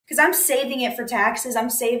because I'm saving it for taxes. I'm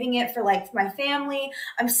saving it for like my family.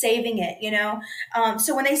 I'm saving it, you know?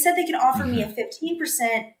 So when they said they could offer me a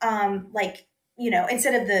 15%, like, you know,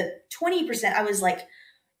 instead of the 20%, I was like,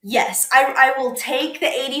 yes, I will take the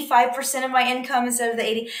 85% of my income instead of the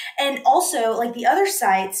 80. And also like the other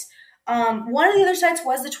sites, one of the other sites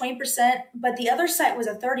was the 20%, but the other site was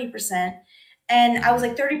a 30%. And I was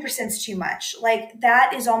like, 30% is too much. Like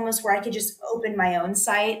that is almost where I could just open my own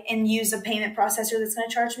site and use a payment processor that's going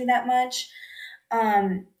to charge me that much.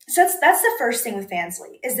 So that's the first thing with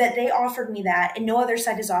Fansly is that they offered me that, and no other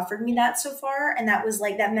site has offered me that so far. And that was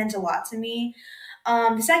like, that meant a lot to me.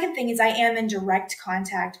 The second thing is I am in direct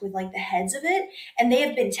contact with like the heads of it, and they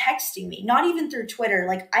have been texting me, not even through Twitter.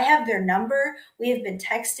 Like I have their number. We have been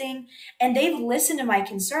texting, and they've listened to my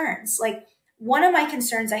concerns. Like one of my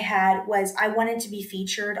concerns I had was I wanted to be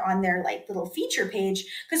featured on their like little feature page.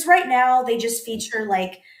 Cause right now they just feature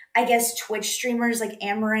like, I guess, Twitch streamers like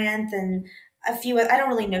Amaranth and a few, I don't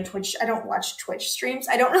really know Twitch. I don't watch Twitch streams.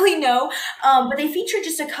 I don't really know. But they featured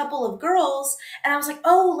just a couple of girls. And I was like,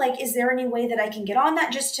 oh, like, is there any way that I can get on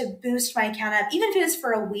that just to boost my account up? Even if it is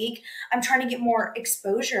for a week, I'm trying to get more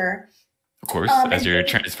exposure. Of course, as you're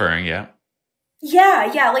transferring, yeah.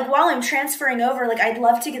 Yeah. Like while I'm transferring over, like I'd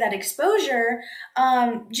love to get that exposure.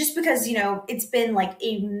 Just because, you know, it's been like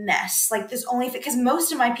a mess. Like this because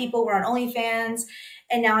most of my people were on OnlyFans,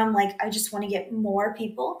 and now I'm like, I just want to get more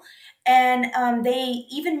people. And they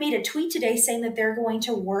even made a tweet today saying that they're going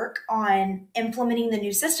to work on implementing the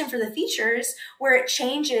new system for the features where it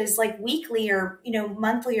changes like weekly or, you know,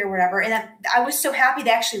 monthly or whatever. And I was so happy they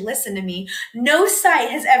actually listened to me. No site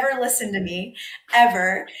has ever listened to me,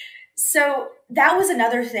 ever. So that was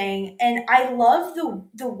another thing. And I love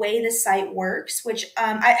the way the site works, which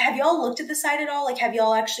have y'all looked at the site at all? Like, have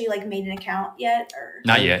y'all actually like made an account yet? Or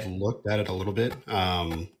not yet? I've looked at it a little bit.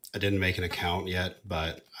 I didn't make an account yet,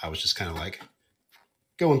 but I was just kind of like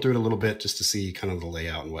going through it a little bit just to see kind of the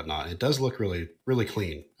layout and whatnot. It does look really, really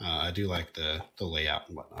clean. I do like the layout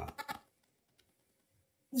and whatnot.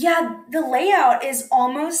 Yeah, the layout is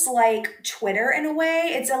almost like Twitter in a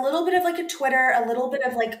way. It's a little bit of like a Twitter, a little bit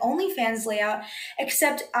of like OnlyFans layout,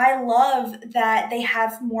 except I love that they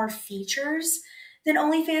have more features than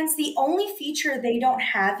OnlyFans. The only feature they don't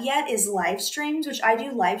have yet is live streams, which I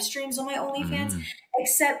do live streams on my OnlyFans,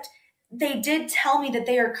 except they did tell me that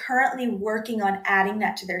they are currently working on adding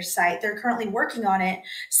that to their site. They're currently working on it.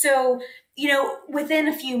 So, you know, within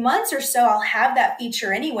a few months or so, I'll have that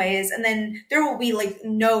feature anyways. And then there will be like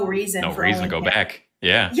no reason to go back.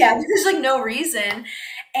 Yeah. Yeah. There's like no reason.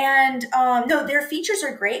 And no, their features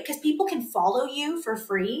are great because people can follow you for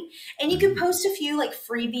free, and you can post a few like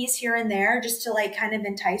freebies here and there just to like kind of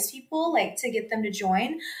entice people, like to get them to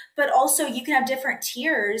join. But also you can have different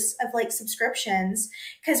tiers of like subscriptions,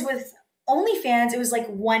 because with OnlyFans, it was like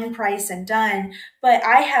one price and done, but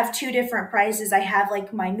I have two different prices. I have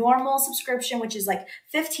like my normal subscription, which is like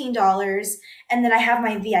 $15. And then I have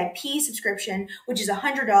my VIP subscription, which is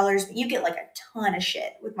 $100, but you get like a ton of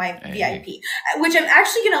shit with my VIP, which I'm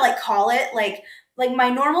actually going to like call it like my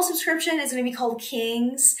normal subscription is going to be called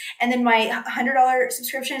Kings. And then my $100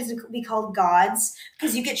 subscription is going to be called Gods,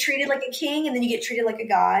 because you get treated like a king and then you get treated like a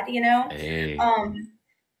god, you know?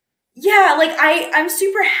 Yeah, like I'm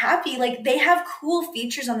super happy. Like they have cool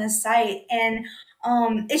features on this site, and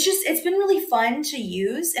it's been really fun to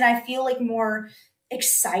use, and I feel like more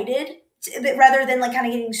excited rather than like kind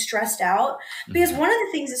of getting stressed out. Because one of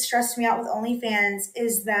the things that stressed me out with OnlyFans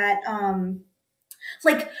is that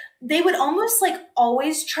like they would almost like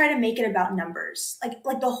always try to make it about numbers. Like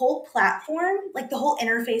the whole platform, like the whole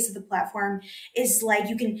interface of the platform is like,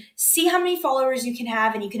 you can see how many followers you can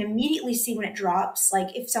have, and you can immediately see when it drops,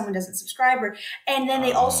 like if someone doesn't subscribe, and then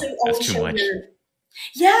they also always show and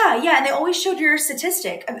they always showed your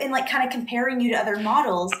statistic and like kind of comparing you to other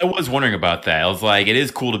models. I was wondering about that. I was like, it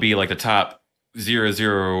is cool to be like the top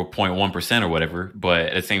 0.1% or whatever, but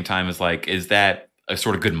at the same time, it's like, is that a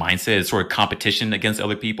sort of good mindset? It's sort of competition against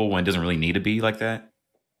other people when it doesn't really need to be like that?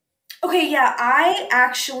 Okay, yeah, I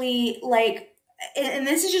actually like, and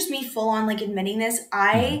this is just me full on like admitting this,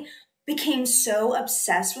 I became so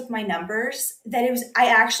obsessed with my numbers that I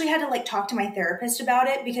actually had to like talk to my therapist about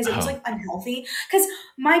it, because it was like unhealthy. Because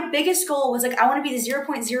my biggest goal was like, I want to be the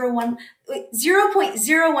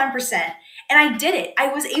 0.01%. And I did it. I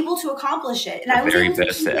was able to accomplish it. And I was able to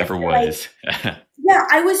best that ever was. Yeah,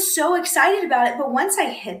 I was so excited about it. But once I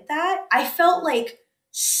hit that, I felt like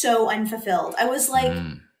so unfulfilled. I was like,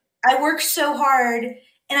 I worked so hard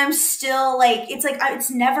and I'm still like,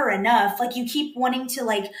 it's never enough. Like you keep wanting to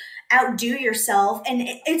like outdo yourself. And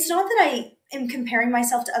it's not that I am comparing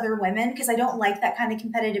myself to other women, because I don't like that kind of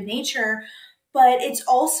competitive nature. but it's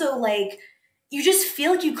also like, you just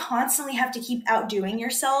feel like you constantly have to keep outdoing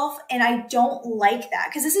yourself. And I don't like that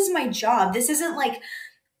because this is my job. This isn't like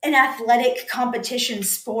an athletic competition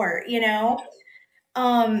sport, you know?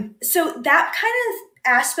 So that kind of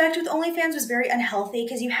aspect with OnlyFans was very unhealthy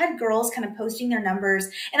because you had girls kind of posting their numbers,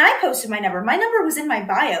 and I posted my number. My number was in my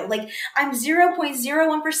bio. Like, I'm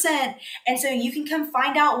 0.01%. And so you can come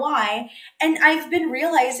find out why. And I've been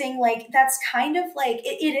realizing like, that's kind of like,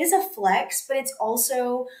 it is a flex, but it's almost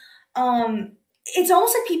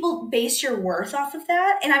like people base your worth off of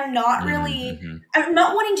that. And I'm not really, I'm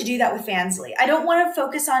not wanting to do that with Fansly. I don't want to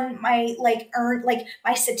focus on my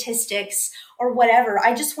my statistics or whatever.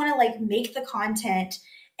 I just want to like make the content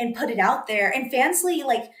and put it out there. And Fansly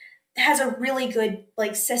like has a really good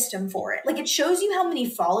like system for it. Like, it shows you how many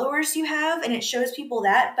followers you have and it shows people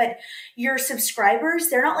that, but your subscribers,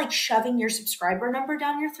 they're not like shoving your subscriber number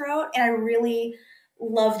down your throat. And I really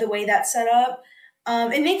love the way that's set up.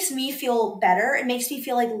 It makes me feel better. It makes me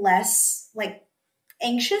feel like less like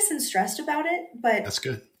anxious and stressed about it, but that's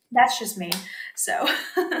good. That's just me. So,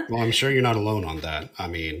 well, I'm sure you're not alone on that. I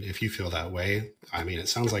mean, if you feel that way, I mean, it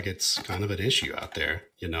sounds like it's kind of an issue out there,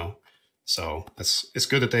 you know? So it's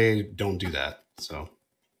good that they don't do that. So.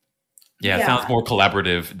 Yeah, it sounds more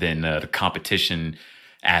collaborative than the competition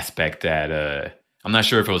aspect that, I'm not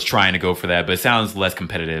sure if it was trying to go for that, but it sounds less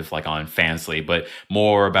competitive like on Fansly, but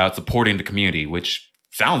more about supporting the community, which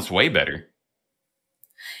sounds way better.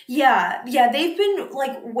 Yeah, they've been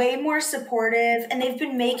like way more supportive, and they've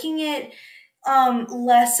been making it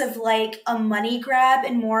less of like a money grab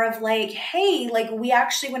and more of like, hey, like we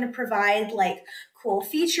actually want to provide like cool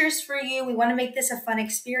features for you. We want to make this a fun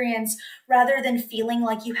experience rather than feeling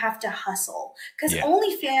like you have to hustle. Because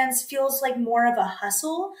OnlyFans feels like more of a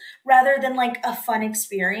hustle rather than like a fun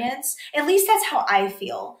experience. At least that's how I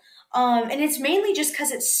feel. And it's mainly just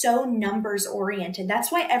because it's so numbers oriented.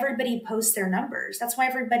 That's why everybody posts their numbers. That's why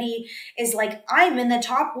everybody is like, I'm in the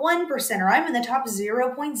top 1% or I'm in the top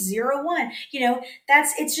 0.01. You know,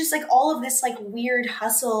 it's just like all of this like weird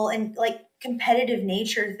hustle and like competitive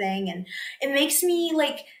nature thing. And it makes me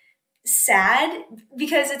like sad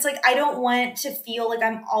because it's like, I don't want to feel like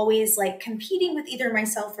I'm always like competing with either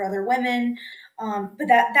myself or other women. But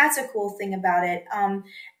that's a cool thing about it.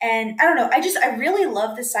 And I don't know, I really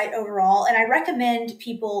love the site overall. And I recommend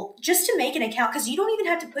people just to make an account, because you don't even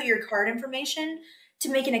have to put your card information to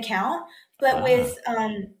make an account. But with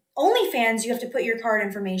OnlyFans, you have to put your card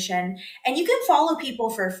information, and you can follow people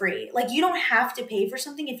for free. Like, you don't have to pay for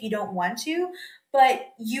something if you don't want to, but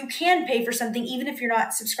you can pay for something even if you're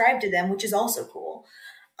not subscribed to them, which is also cool.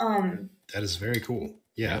 That is very cool.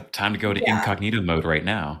 Yeah. Time to go to incognito mode right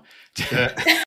now.